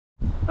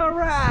All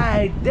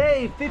right,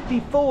 day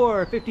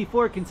 54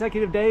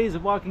 consecutive days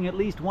of walking at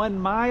least 1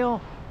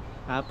 mile.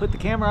 Put the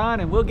camera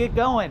on and we'll get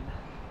going.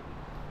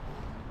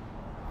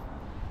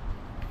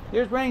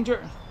 Here's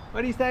Ranger.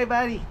 What do you say,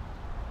 buddy?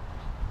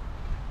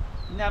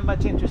 Not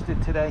much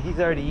interested today. He's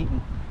already eaten.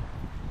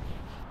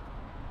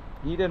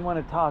 He didn't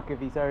want to talk if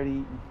he's already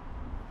eaten.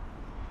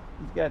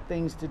 He's got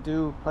things to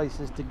do,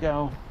 places to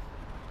go.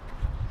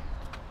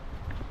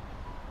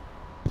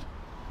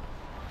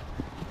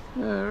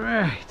 All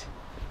right.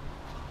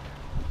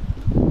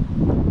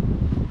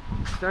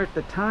 Start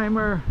the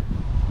timer.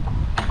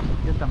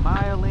 Get the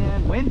mile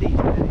in. Windy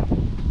today.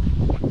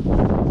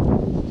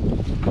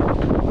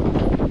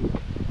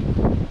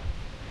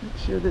 Make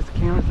sure this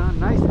camera's on.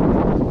 Nice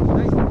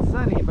and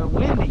sunny, but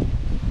windy.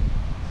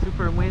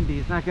 Super windy.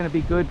 It's not going to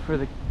be good for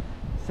the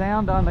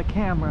sound on the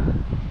camera.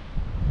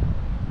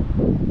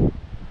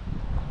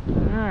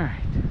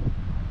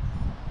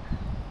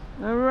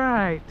 All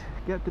right.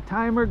 Got the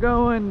timer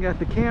going. Got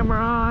the camera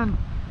on.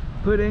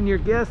 Put in your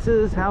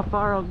guesses, how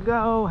far it'll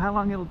go, how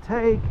long it'll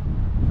take.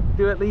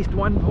 Do at least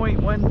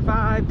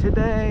 1.15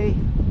 today.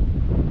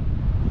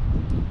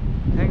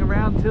 Hang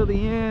around till the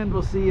end.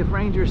 We'll see if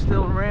Ranger's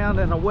still around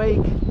and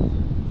awake.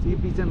 See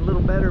if he's in a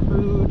little better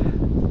mood.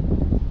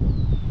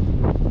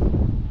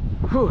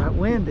 Whew, that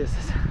wind is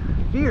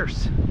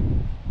fierce.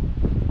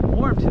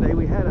 Warm today.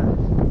 We had a,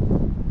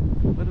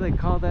 what do they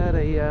call that?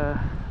 A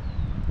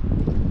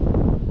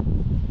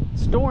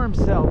storm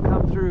cell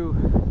come through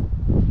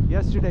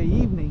yesterday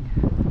evening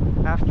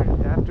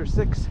after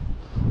 6,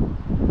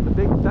 the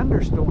big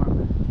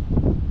thunderstorm.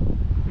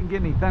 Didn't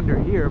get any thunder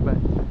here, but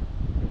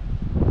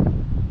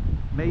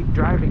made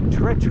driving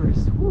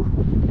treacherous. Whew,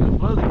 gonna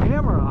blow the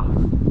camera off.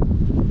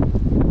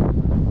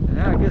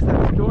 Yeah, I guess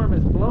that storm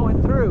is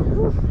blowing through.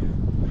 Whew,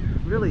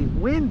 really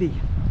windy.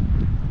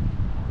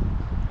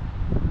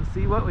 We'll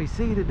see what we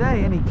see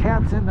today. Any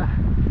cats in the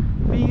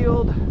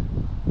field?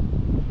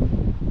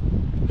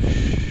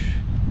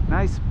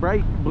 Nice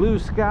bright blue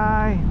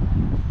sky.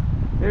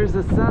 There's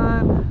the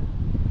sun.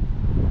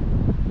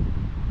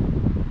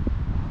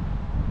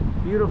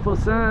 Beautiful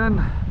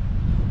sun.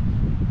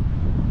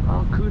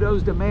 All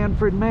kudos to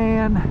Manfred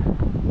Man.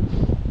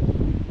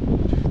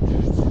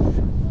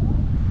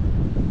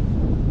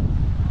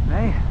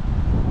 Hey,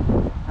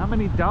 how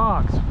many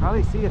dogs?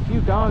 Probably see a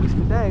few dogs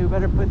today. We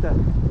better put the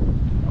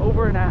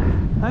over and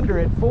under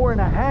at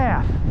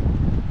 4.5.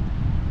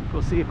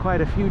 We'll see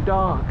quite a few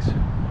dogs.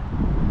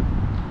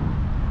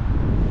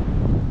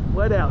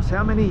 What else?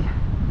 How many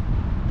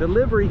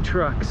delivery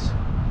trucks?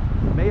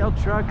 Mail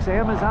trucks,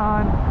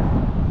 Amazon.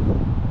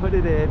 Put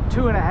it at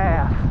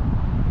 2.5.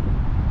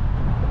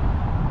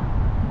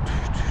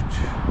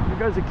 Here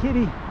goes a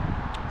kitty.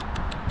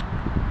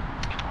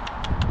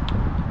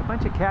 A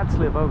bunch of cats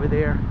live over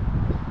there.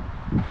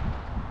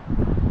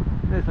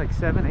 There's like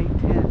 7, 8,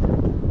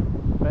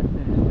 10. But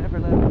never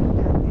let them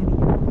pet any.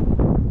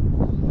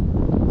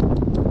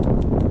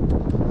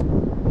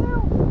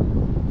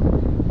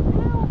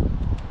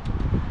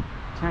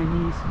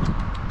 Chinese.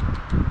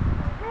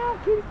 Meow,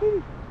 kitty,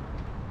 kitty.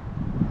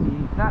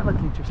 He's not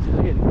looking interested. I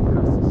gotta go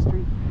across the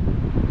street.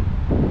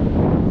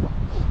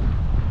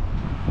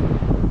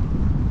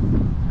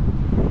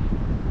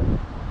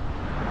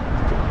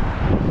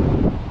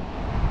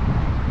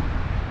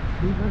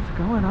 See what's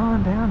going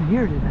on down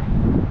here today.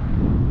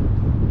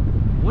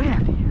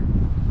 Windy.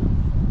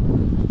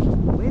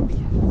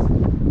 Windy.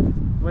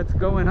 What's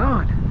going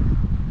on?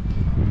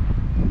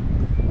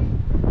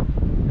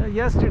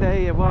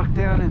 Yesterday I walked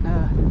down and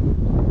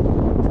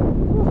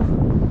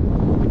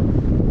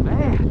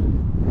man,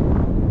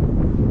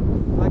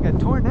 like a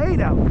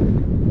tornado.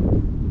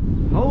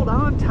 Hold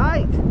on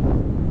tight.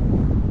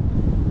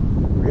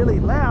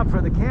 Really loud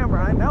for the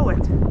camera, I know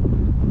it.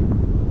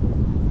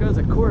 Goes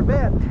a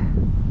Corvette.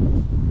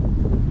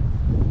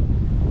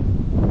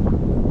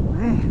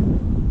 Man,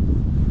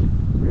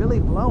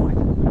 really blowing.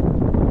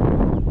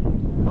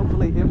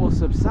 Hopefully it will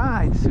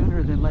subside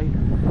sooner than later.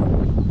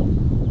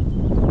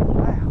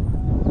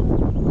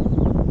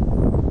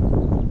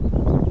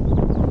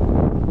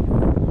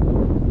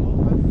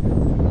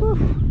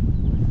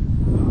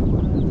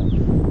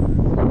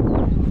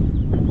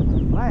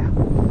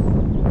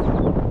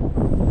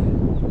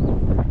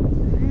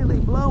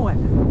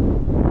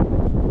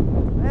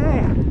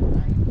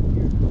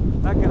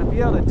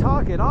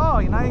 At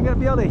all, you're not even gonna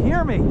be able to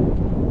hear me.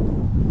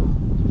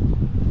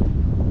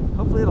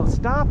 Hopefully it'll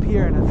stop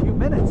here in a few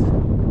minutes.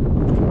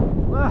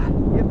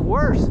 Getting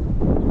worse.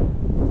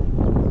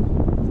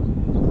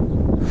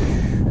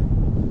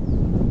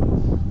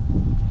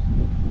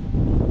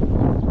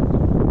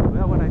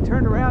 Well, when I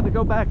turn around to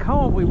go back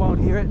home, we won't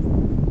hear it.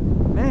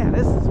 Man,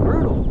 this is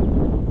brutal.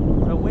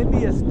 The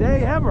windiest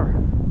day ever.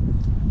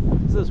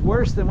 This is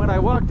worse than when I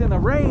walked in the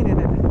rain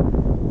and it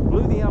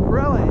blew the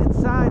umbrella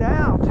inside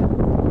out.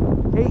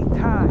 8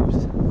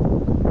 times.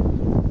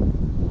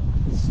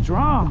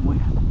 Strong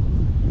wind.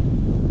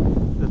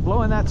 It's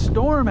blowing that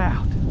storm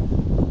out.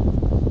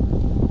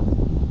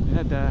 We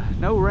had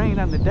no rain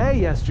on the day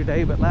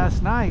yesterday, but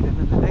last night and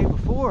then the day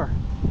before.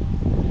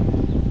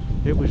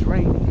 it was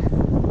raining.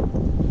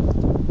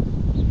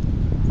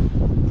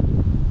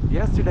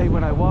 Yesterday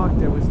when I walked,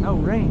 there was no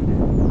rain.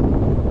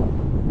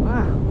 Wow,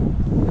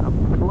 I'm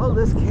gonna blow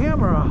this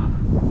camera off.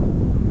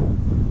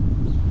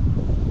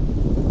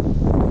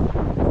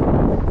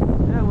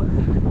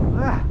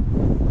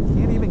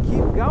 Can't even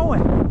keep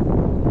going.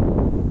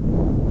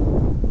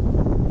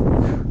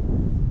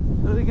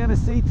 What are we gonna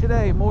see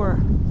today? More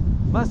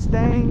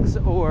Mustangs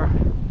or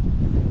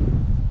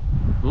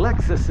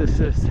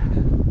Lexuses? I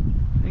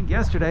think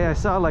yesterday I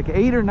saw like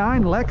 8 or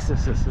 9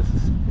 Lexuses.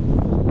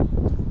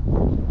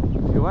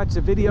 If you watch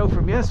the video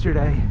from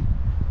yesterday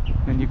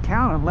and you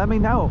count them, let me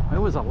know. It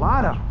was a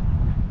lot of them.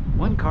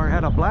 One car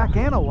had a black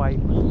and a white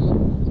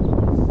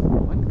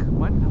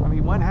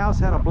one house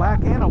had a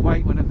black and a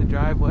white one in the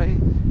driveway.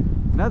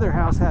 Another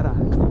house had a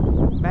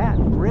matte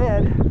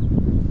red.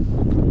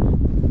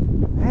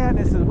 Man,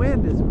 this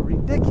wind is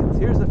ridiculous.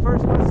 Here's the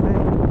first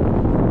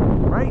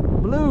Mustang. Bright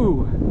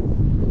blue.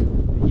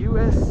 The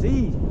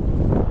USC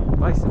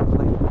license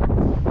plate.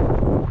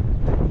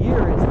 The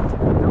year isn't.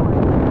 No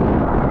idea.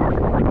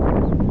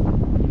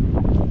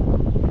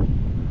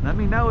 Let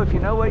me know if you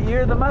know what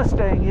year the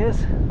Mustang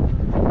is.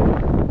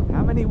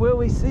 How many will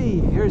we see?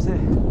 Here's a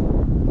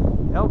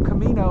El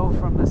Camino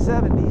from the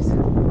 70s.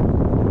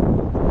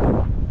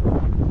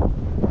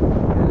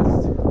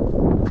 Has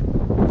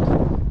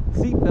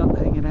seatbelt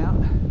hanging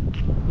out.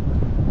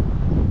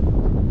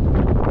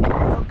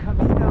 El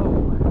Camino.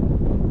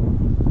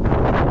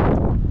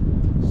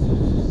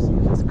 See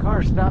if this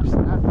car stops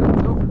and not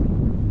runs over me.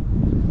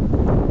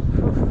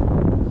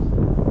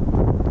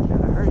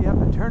 Gotta hurry up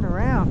and turn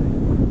around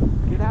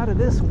and get out of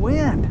this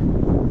wind.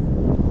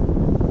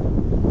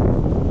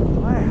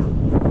 Wow.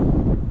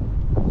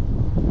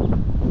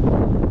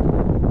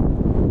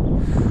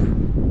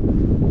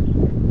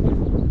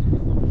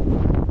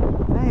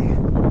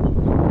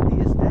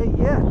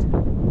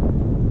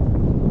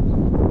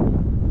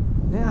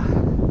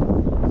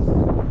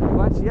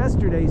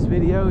 Yesterday's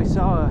video, we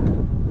saw a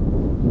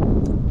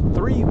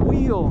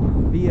 3-wheel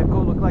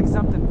vehicle, looked like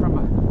something from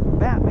a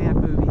Batman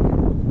movie.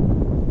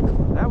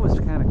 That was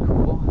kind of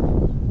cool.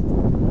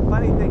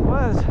 Funny thing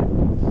was,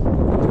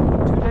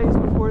 2 days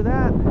before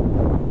that,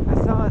 I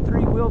saw a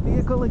 3-wheel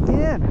vehicle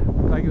again,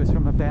 looked like it was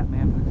from a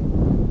Batman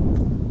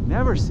movie.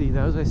 Never see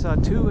those. I saw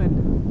 2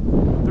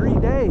 in 3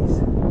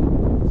 days.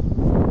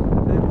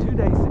 Then 2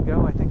 days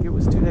ago, I think it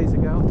was 2 days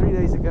ago, 3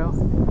 days ago,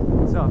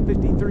 saw a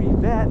 53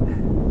 Vet.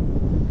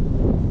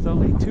 There's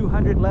only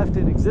 200 left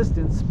in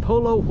existence.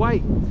 Polo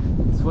white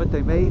is what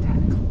they made.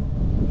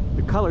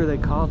 The color they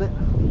called it.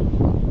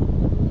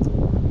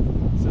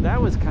 So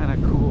that was kind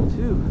of cool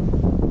too.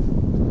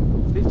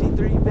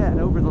 53 Vet.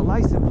 Over the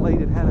license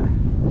plate, it had a.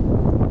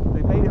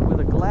 They made it with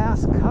a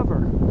glass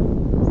cover.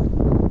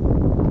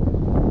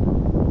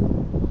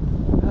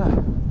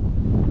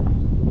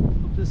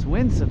 Hope this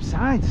wind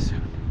subsides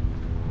soon.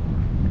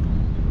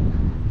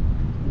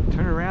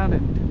 Turn around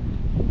in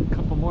a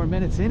couple more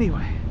minutes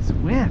anyway. It's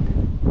wind.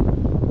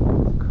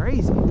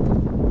 Crazy. It's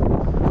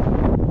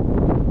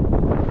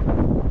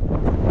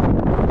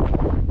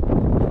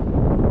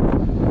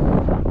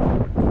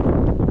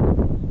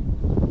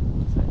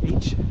an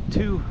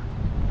H2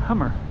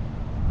 Hummer.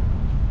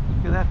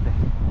 Look at that thing.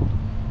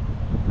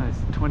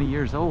 It's 20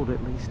 years old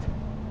at least.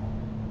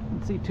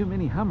 Don't see too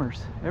many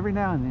Hummers every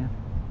now and then.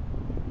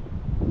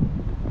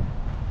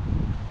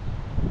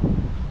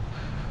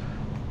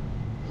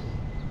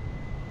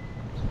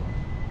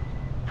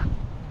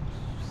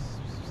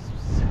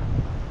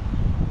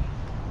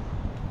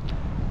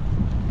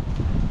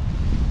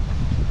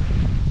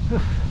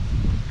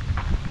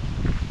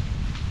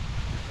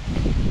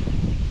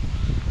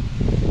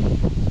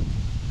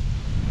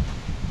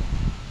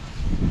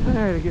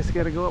 Alright, I guess I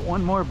gotta go up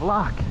one more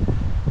block.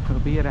 It'll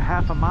be at a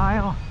half a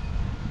mile.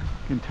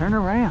 Can turn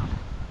around.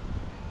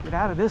 Get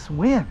out of this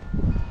wind.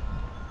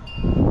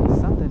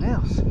 Something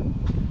else.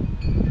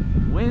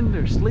 Wind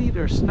or sleet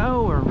or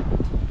snow, or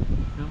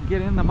you'll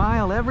get in the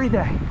mile every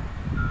day.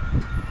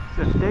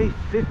 So it's day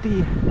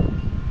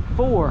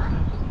 54.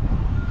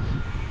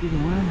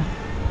 51.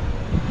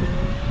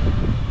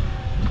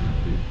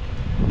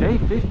 Day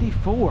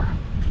 54.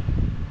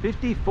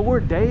 54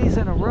 days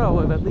in a row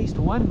of at least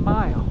 1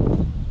 mile.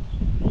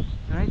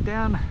 Write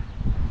down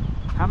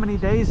how many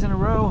days in a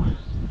row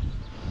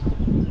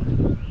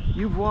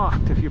you've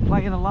walked if you're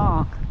playing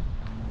along.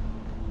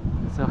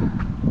 It's a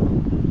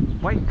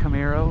white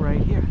Camaro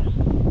right here.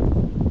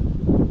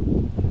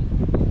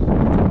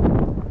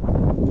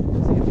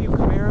 See a few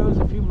Camaros,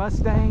 a few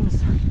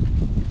Mustangs.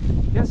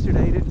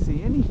 Yesterday I didn't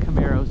see any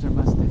Camaros or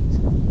Mustangs.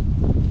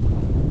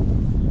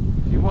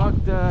 If you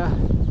walked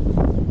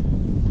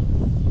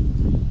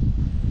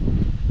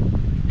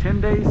 10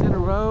 days in a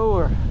row,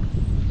 or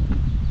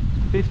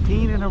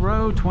 15 in a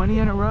row, 20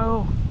 in a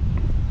row.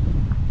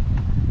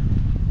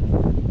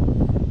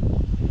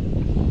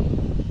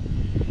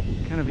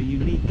 Kind of a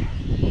unique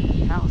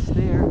house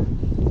there.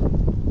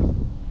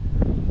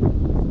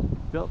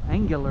 Built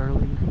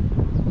angularly.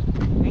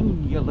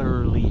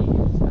 Angularly,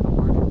 is that a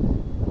word?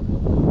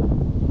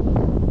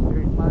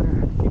 Very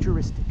modern,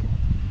 futuristic.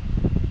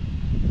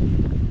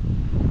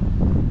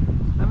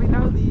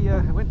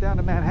 down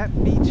to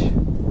Manhattan Beach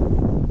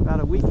about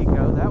a week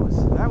ago.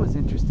 That was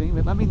interesting.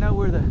 But let me know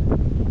where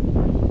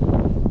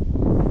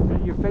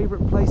your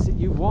favorite place that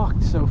you've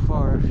walked so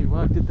far. If you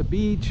walked at the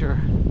beach or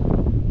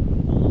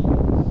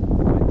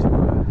went to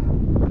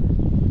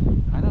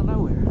I don't know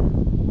where.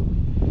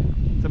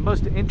 It's the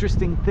most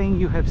interesting thing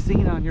you have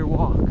seen on your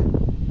walk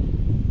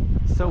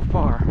so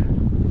far.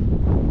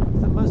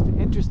 It's the most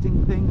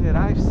interesting thing that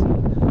I've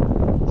seen.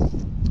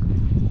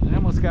 I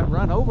almost got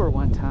run over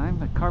one time.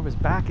 The car was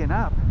backing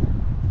up.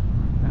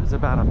 That was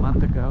about a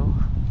month ago.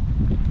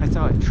 I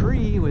saw a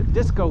tree with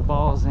disco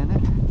balls in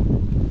it.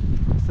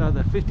 I saw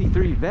the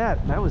 53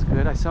 Vet. That was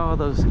good. I saw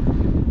those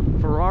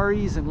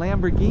Ferraris and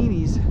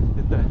Lamborghinis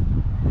at the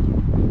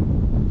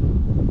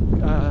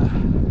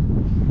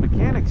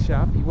mechanics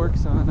shop. He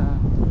works on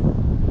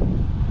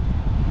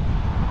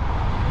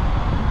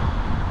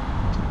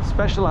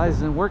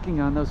specializes in working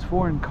on those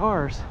foreign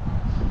cars.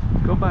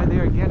 Go by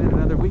there again in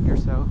another week or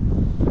so.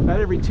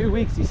 About every 2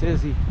 weeks, he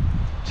says he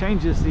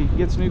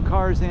gets new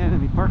cars in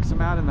and he parks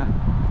them out in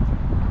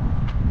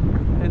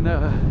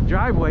the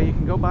driveway. You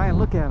can go by and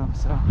look at them.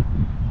 So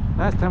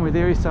last time we were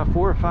there, he saw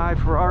 4 or 5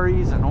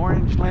 Ferraris, an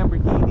orange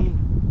Lamborghini,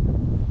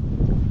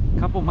 a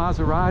couple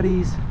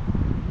Maseratis,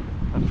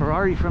 a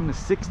Ferrari from the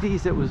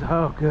 60s that was,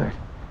 oh good,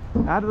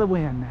 out of the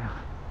wind now.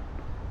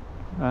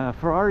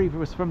 Ferrari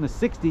was from the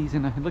 60s,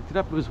 and I looked it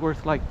up. It was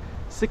worth like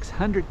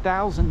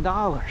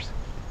 $600,000.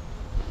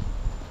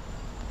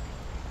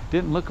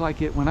 Didn't look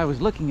like it when I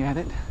was looking at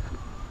it.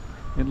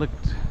 It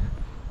looked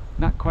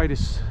not quite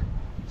as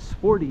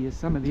sporty as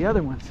some of the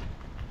other ones.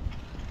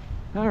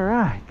 All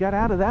right, got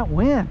out of that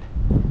wind.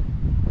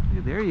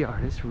 There you are.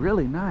 It's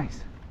really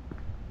nice.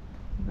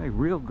 Like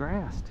real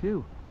grass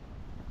too.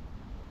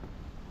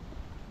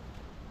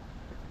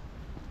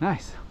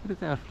 Nice. What is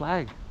that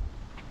flag?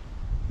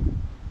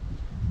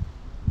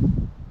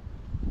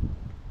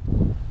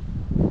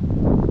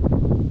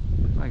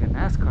 Like a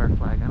NASCAR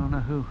flag. I don't know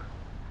who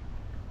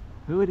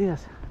it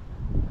is.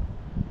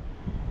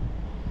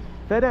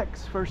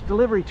 FedEx first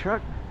delivery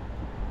truck.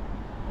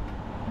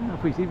 I don't know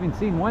if we've even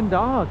seen one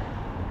dog.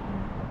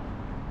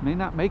 May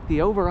not make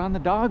the over on the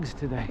dogs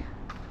today,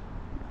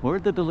 or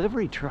the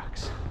delivery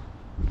trucks.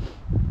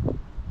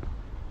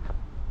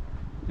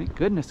 Thank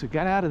goodness we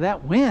got out of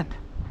that wind.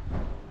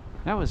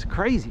 That was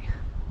crazy.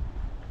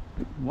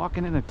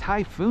 Walking in a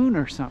typhoon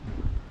or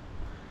something.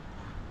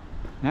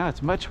 Now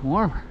it's much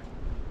warmer.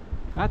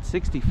 Not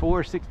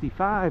 64,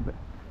 65, but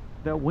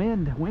the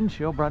wind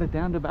chill brought it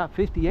down to about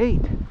 58.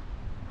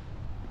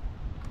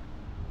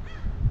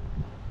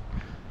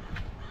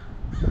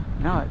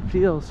 Now it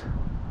feels.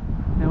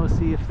 Now we'll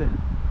see if the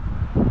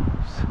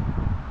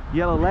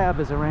yellow lab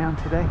is around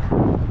today.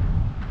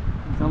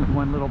 There's only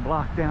one little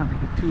block down,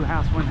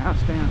 one house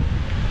down.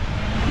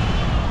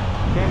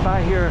 Came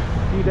by here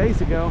a few days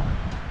ago.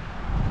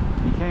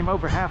 He came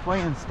over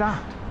halfway and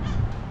stopped.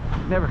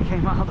 Never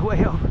came all the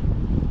way over.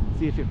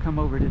 See if he'll come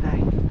over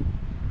today.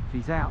 If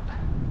he's out.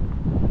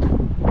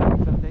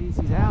 Some days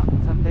he's out,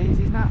 and some days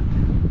he's not.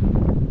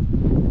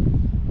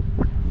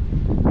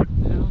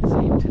 I don't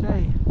see him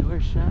today.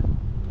 Door's shut.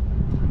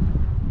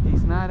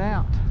 He's not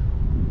out.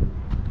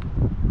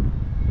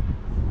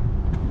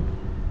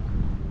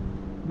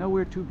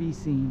 Nowhere to be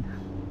seen.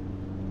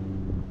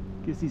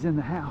 Guess he's in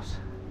the house.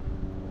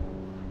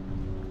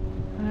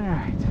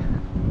 Alright.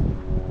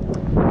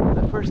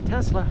 The first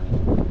Tesla.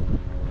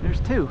 There's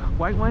 2.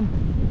 White one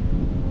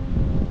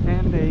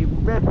and a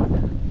red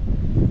one.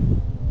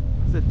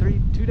 Was it 3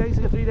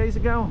 days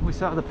ago? We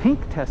saw the pink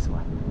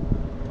Tesla.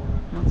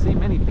 Don't see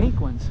many pink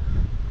ones.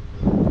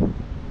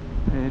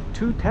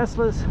 2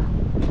 Teslas,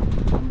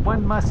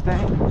 1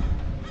 Mustang,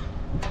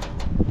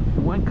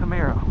 1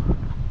 Camaro,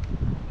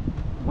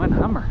 1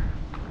 Hummer.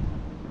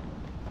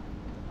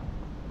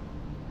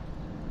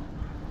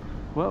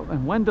 Well,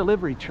 and 1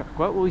 delivery truck.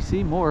 What will we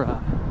see more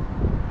of?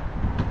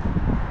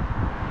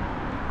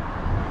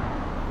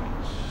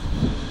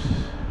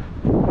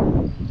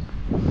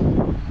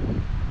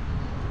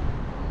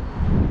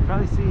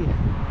 Probably see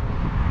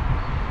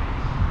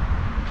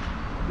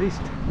at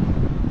least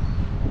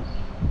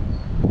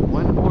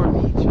 1 more of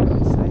each, I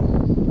would say.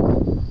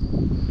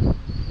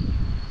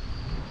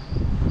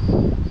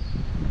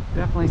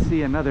 Definitely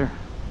see another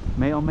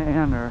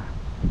mailman or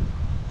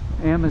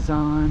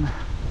Amazon.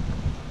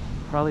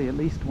 Probably at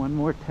least 1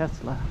 more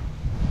Tesla.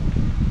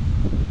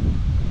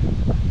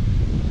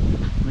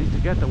 At least I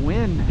got the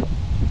wind.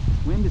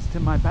 Wind is to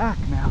my back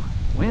now.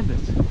 Wind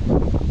is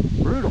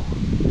brutal.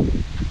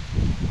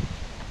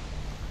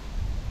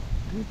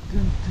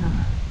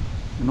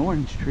 An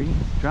orange tree,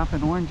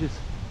 dropping oranges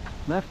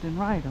left and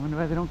right. I wonder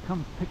why they don't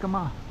come pick them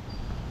off.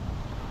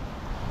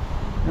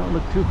 They don't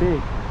look too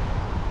big.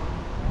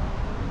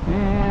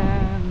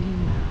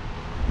 And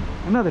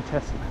another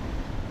Tesla.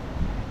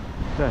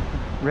 The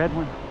red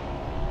one.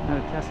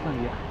 Another Tesla,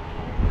 yeah.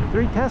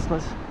 3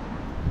 Teslas.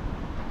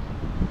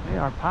 They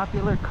are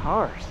popular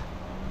cars.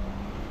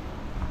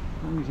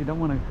 As long as you don't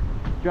want to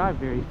drive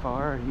very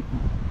far, you can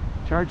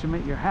charge them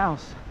at your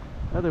house.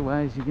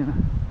 Otherwise, you're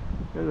gonna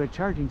go to a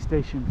charging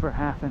station for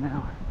half an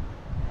hour.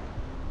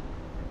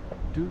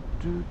 A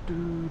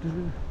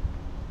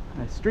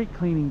street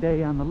cleaning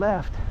day on the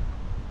left.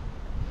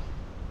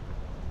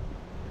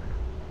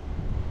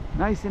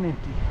 Nice and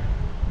empty.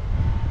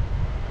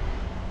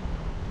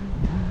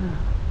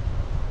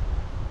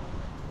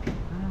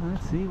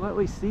 Let's see what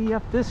we see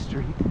up this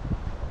street.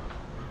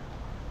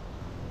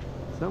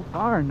 So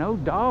far, no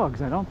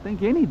dogs. I don't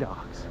think any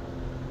dogs.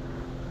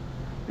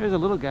 There's a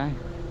little guy.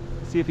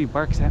 Let's see if he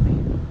barks at me.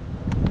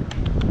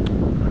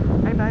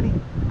 Hey, buddy.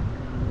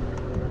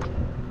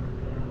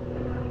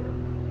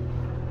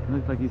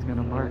 Looks like he's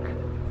gonna bark.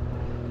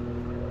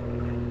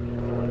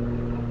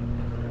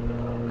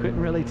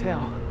 Couldn't really tell.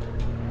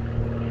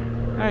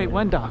 All right,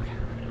 one dog.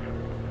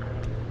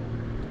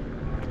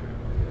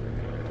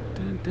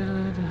 Dun,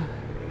 dun, dun.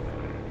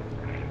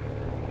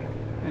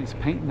 He's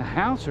painting the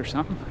house or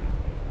something.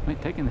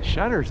 Might taking the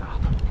shutters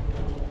off.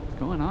 What's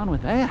going on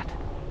with that?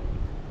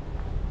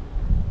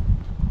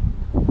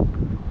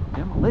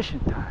 Demolition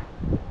time.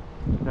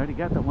 We've already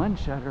got the one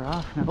shutter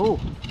off. Now, oh,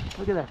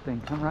 look at that thing.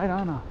 Come right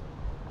on a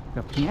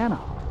piano.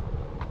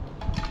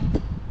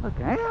 Look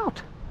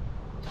out!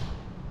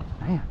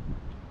 Man,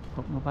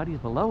 hope nobody's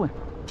below him.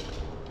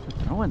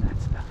 They're throwing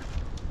that stuff.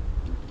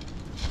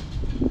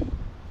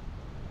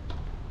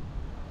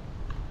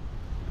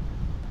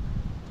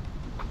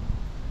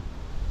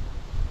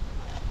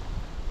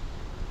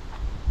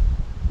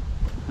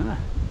 Huh.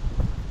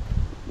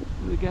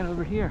 What do we got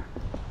over here?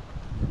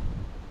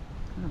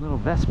 A little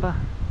Vespa.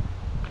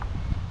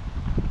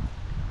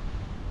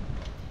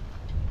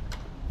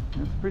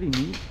 That's pretty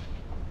neat.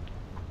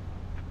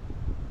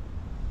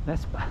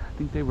 Vespa. I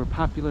think they were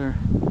popular,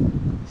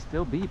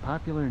 still be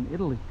popular in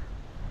Italy.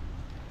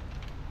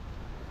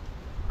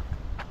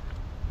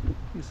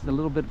 This is a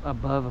little bit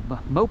above a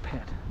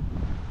moped.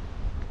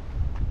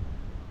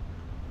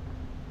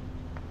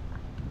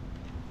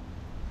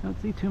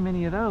 Don't see too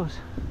many of those.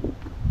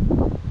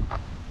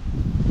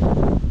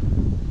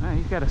 Ah,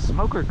 he's got a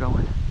smoker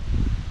going.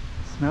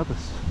 Smell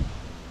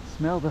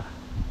the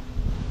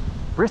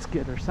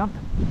brisket or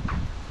something.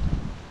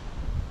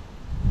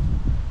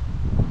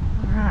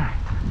 All right.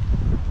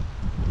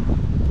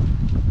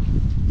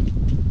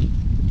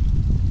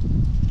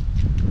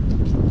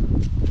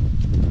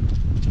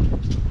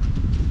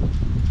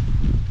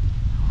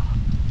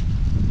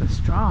 It's a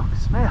strong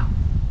smell.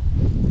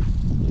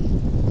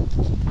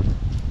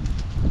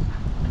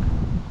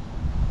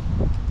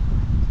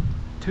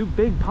 Two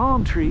big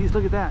palm trees.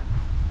 Look at that.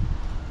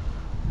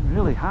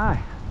 Really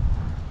high.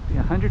 Be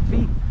 100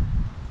 feet.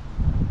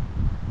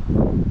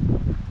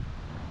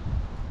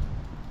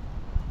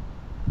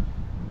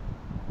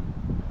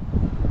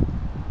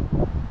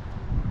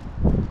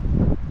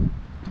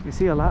 You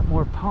see a lot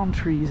more palm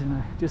trees and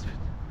I just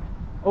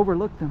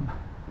overlooked them.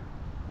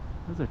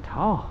 Those are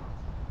tall.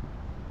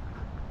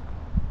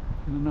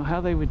 I don't know how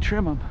they would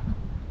trim them.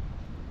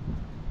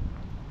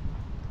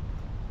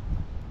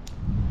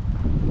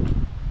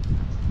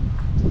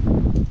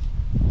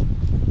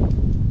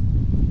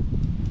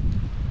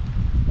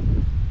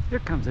 Here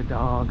comes a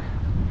dog.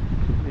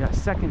 We got a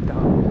second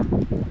dog.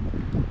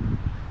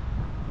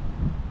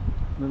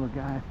 Little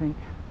guy, I think.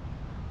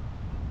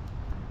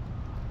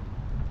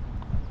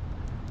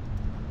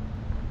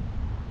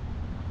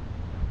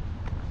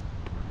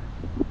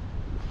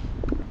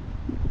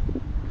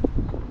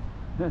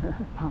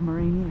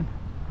 Pomeranian.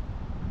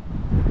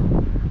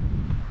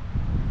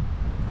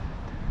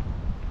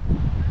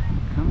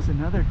 Comes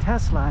another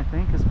Tesla, I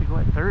think. This will be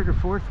what, third or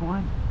fourth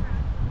one?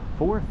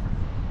 Fourth.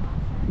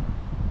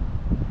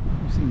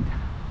 I've seen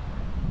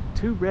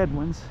two red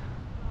ones.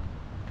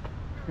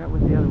 Forgot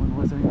what the other one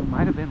was. I think it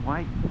might have been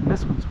white. And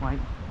this one's white.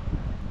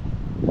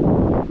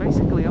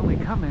 Basically only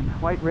come in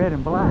white, red,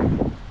 and black.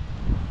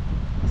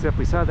 Except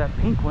we saw that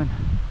pink one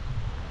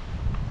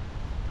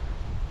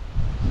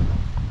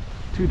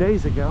 2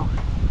 days ago.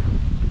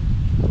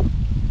 I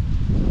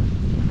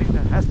think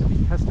that has to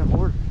be custom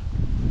ordered.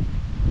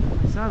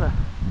 I saw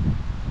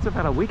it's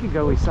about a week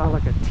ago we saw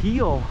like a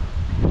teal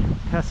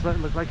Tesla. It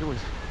looked like it was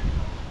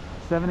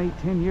 7, 8,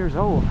 10 years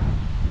old.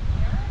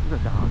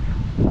 There's a dog.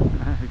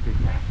 That's a good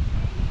guy.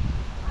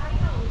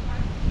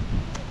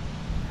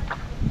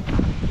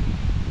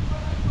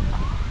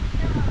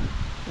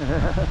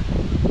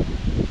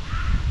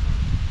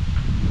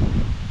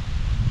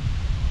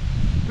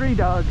 Three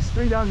dogs,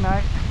 3-dog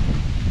night.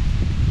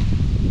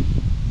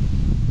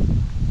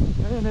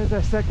 And then there's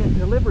our second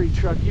delivery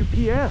truck,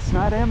 UPS,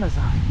 not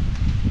Amazon.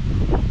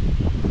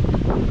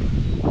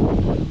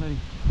 Somebody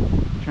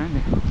trying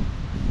to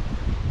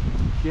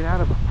get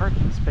out of a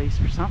parking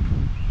space or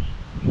something.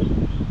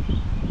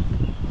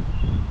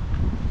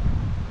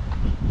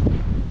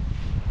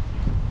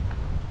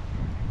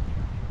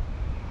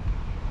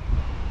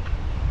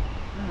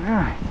 All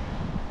right.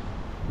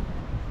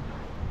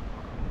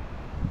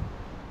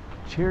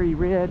 Cherry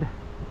red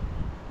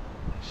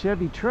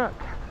Chevy truck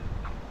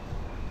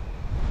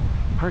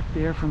parked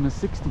there from the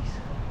 60s.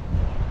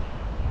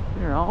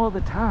 There all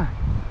the time.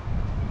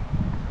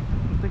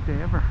 I don't think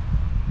they ever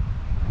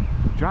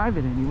drive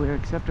it anywhere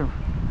except a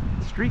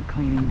street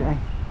cleaning day.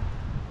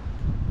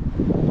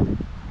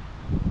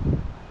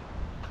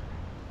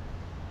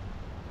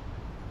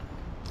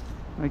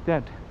 like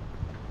that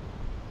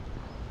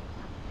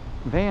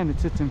van that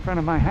sits in front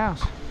of my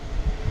house.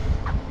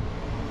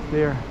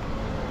 They're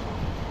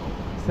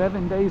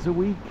 7 days a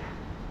week,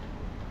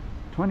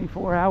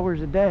 24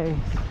 hours a day,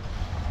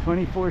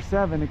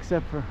 24/7,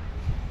 except for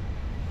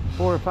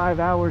 4 or 5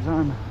 hours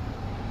on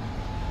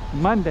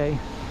Monday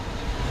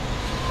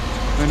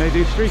when they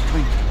do street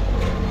clean.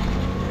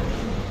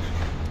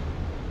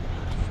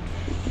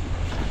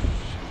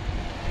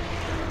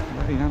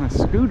 Somebody on a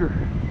scooter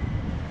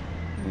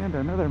and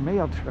another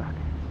mail truck.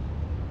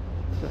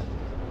 So,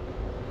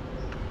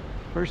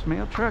 first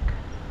mail truck,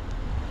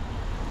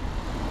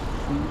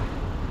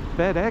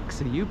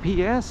 FedEx, a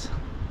UPS,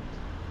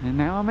 and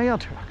now a mail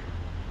truck.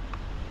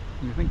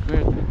 I think we're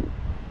at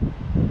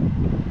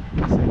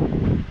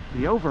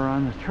the over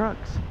on the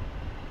trucks,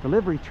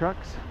 delivery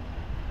trucks.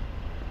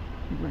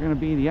 I think we're going to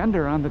be the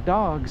under on the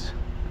dogs.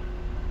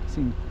 I've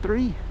seen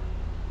 3.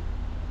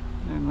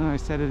 And then I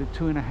set it at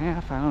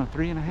 2.5. I don't know,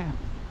 3.5.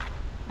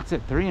 It's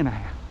at 3.5.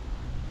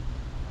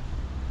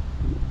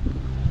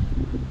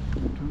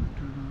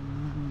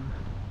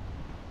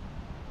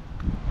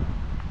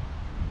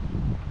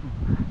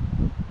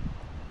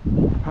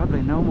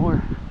 Probably no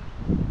more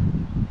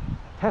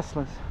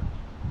Teslas.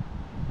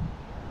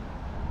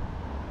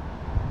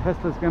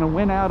 Tesla's gonna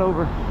win out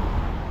over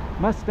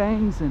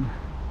Mustangs and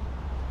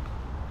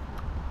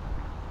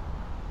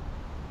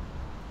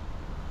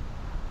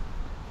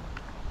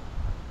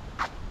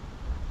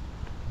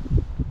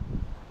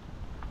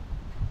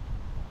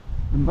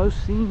the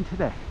most seen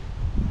today.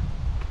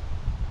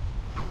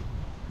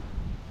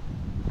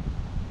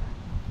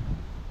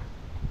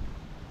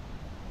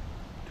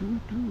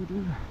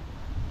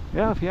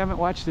 Yeah, if you haven't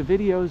watched the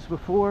videos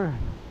before,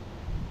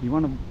 you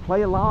want to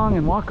play along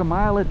and walk a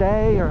mile a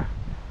day or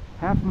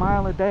half a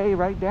mile a day,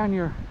 write down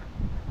your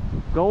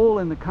goal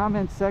in the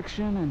comments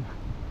section and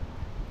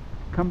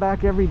come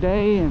back every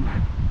day and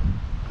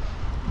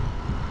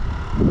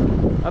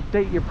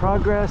update your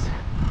progress,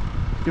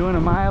 doing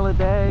a mile a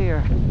day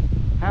or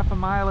half a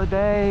mile a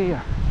day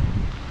or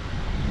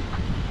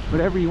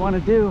whatever you want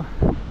to do.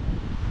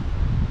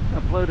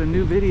 Upload a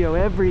new video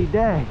every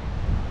day.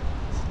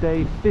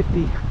 Stay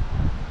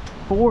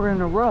 54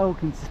 in a row,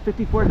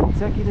 54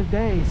 consecutive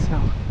days.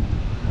 So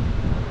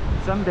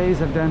some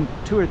days I've done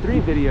 2 or 3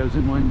 videos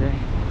in one day.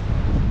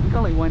 I think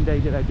only one day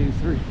did I do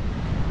 3,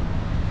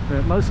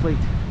 but mostly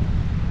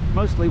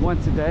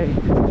once a day,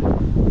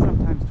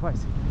 sometimes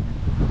twice a day.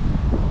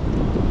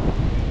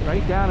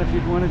 Write down if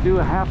you'd want to do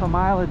a half a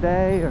mile a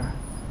day or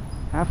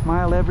half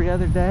mile every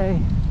other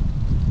day.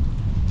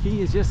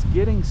 Key is just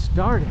getting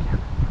started.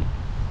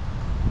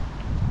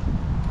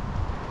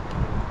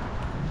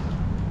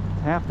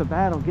 Half the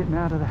battle getting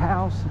out of the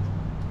house.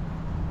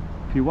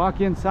 If you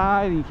walk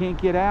inside and you can't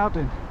get out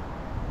and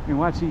you can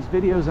watch these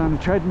videos on a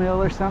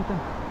treadmill or something,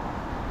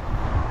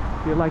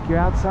 feel like you're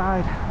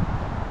outside.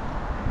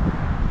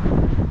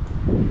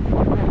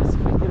 Okay, let's see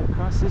if we can get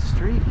across this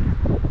street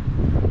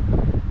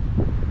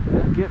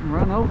without getting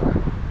run over.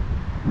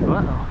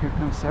 Uh-oh, here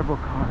come several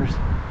cars.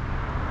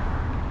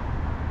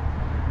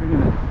 We're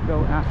gonna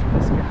go after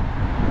this guy.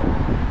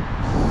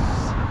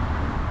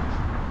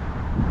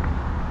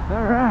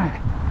 All right.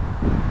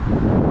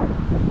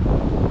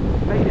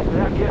 Made it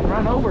without getting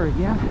run over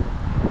again.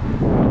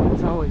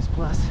 It's always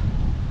plus.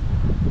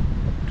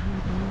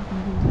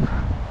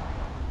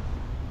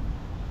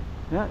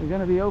 Yeah, you're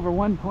going to be over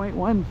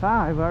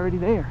 1.15 already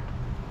there.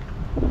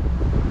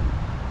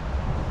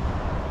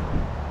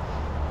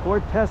 4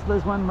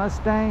 Teslas, 1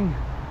 Mustang,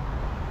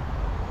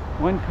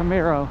 1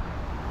 Camaro,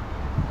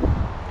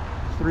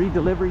 3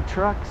 delivery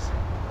trucks,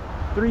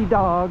 3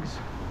 dogs.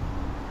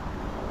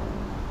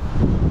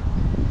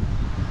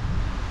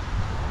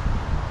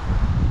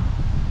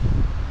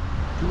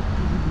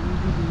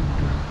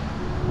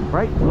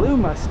 Bright blue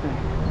Mustang.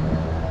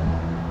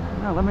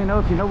 Now let me know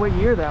if you know what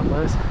year that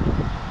was.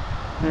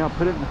 Maybe I'll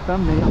put it in the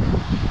thumbnail.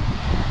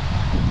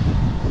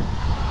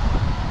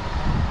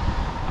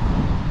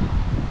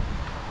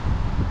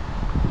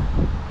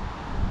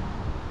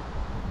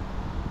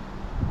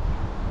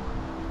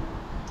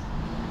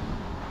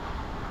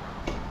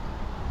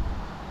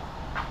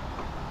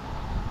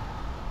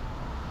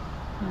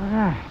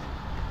 Alright,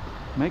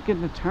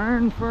 making the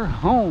turn for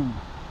home.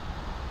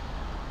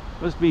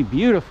 Supposed to be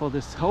beautiful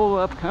this whole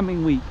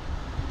upcoming week.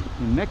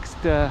 And next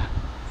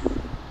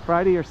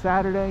Friday or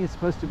Saturday it's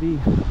supposed to be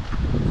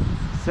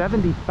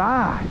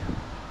 75.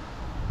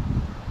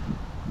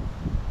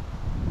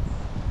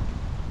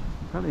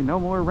 Probably no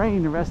more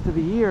rain the rest of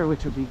the year,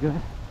 which will be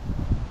good.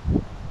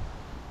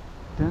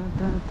 Dun,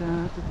 dun,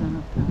 dun, dun,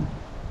 dun, dun.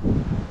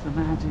 It's a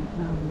magic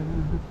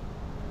number.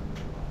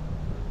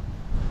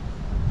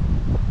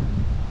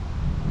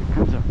 Here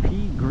comes a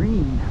pea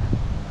green.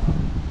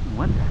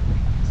 What the heck?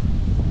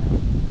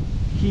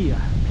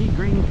 Kia, pea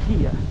green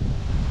Kia.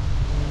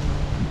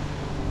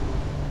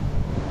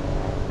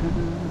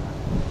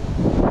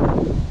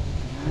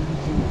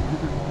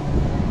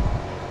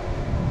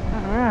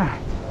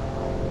 Alright.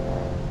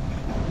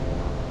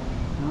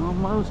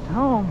 Almost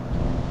home.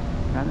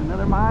 Got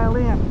another mile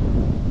in.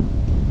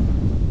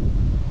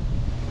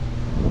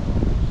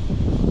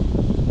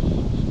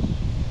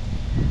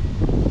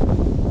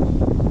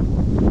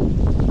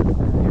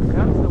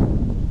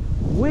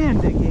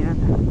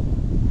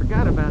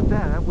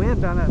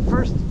 going down that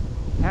first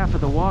half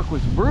of the walk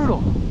was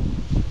brutal.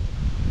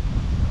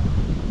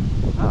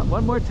 Oh,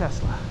 one more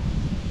Tesla.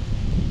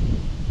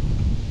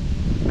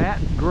 Matte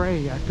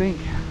gray, I think.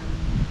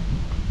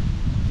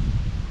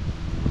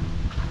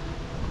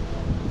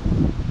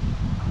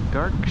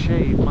 Dark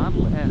shade,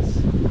 Model S.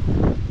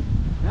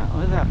 Now,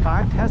 what is that,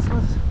 5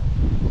 Teslas?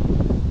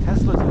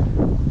 Teslas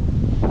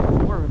are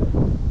more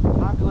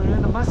popular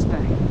than a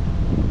Mustang.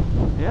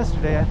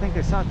 Yesterday, I think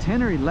I saw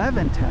 10 or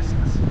 11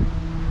 Teslas.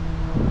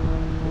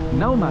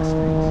 No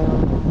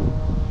Mustangs.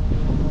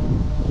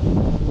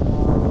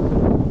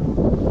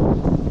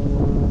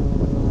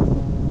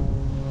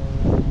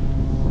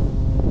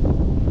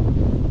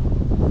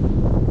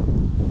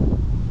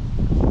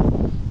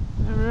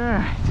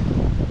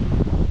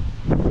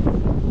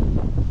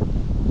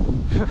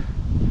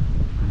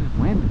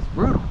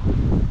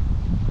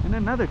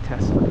 Another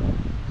Tesla,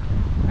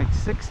 like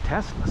 6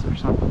 Teslas or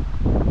something.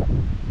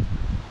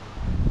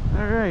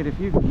 All right, if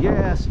you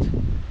guessed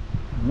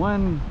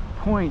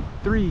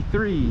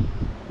 1.33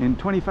 in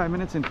 25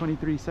 minutes and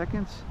 23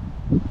 seconds,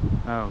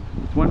 oh,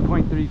 it's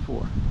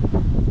 1.34.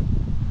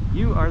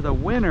 You are the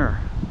winner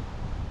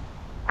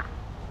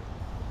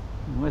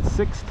with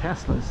 6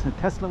 Teslas. A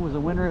Tesla was the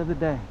winner of the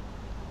day.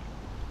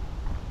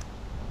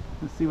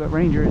 Let's see what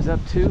Ranger is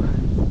up to.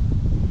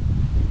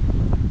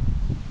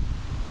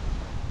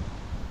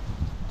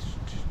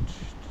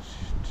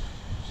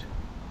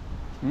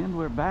 And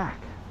we're back.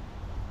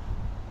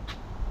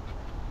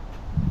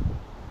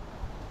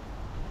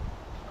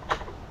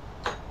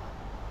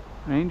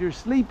 Ranger's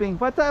sleeping.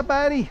 What's up,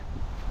 buddy?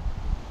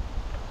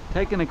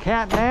 Taking a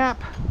cat nap.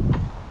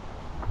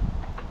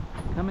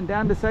 Coming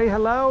down to say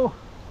hello.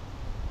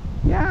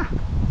 Yeah.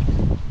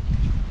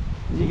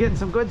 You getting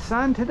some good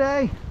sun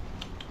today?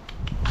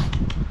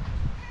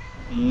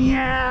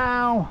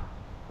 Meow.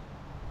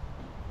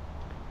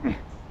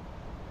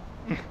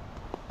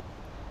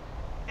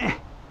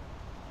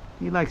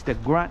 He likes to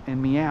grunt and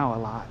meow a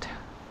lot.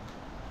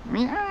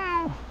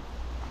 Meow.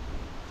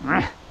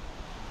 Are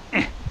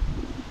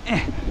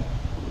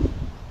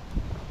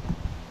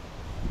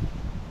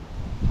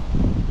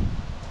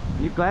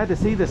you glad to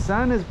see the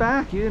sun is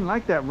back? You didn't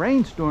like that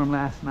rainstorm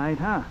last night,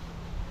 huh?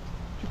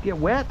 Did you get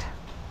wet?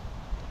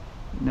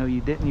 No,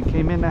 you didn't. You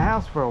came in the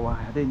house for a while,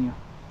 didn't you?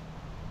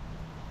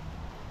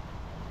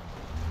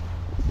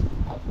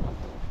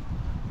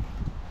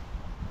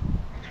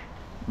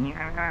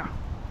 Meow.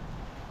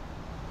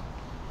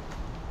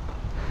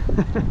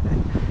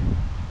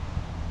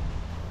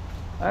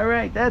 All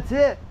right, that's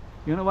it.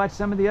 You want to watch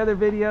some of the other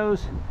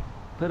videos?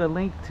 Put a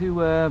link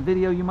to a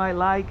video you might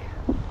like.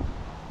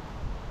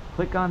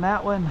 Click on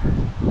that one.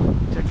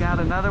 Check out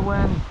another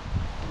one.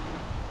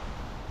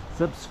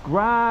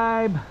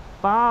 Subscribe,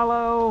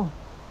 follow,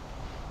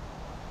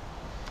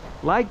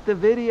 like the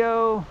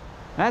video.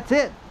 That's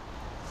it.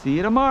 See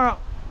you tomorrow.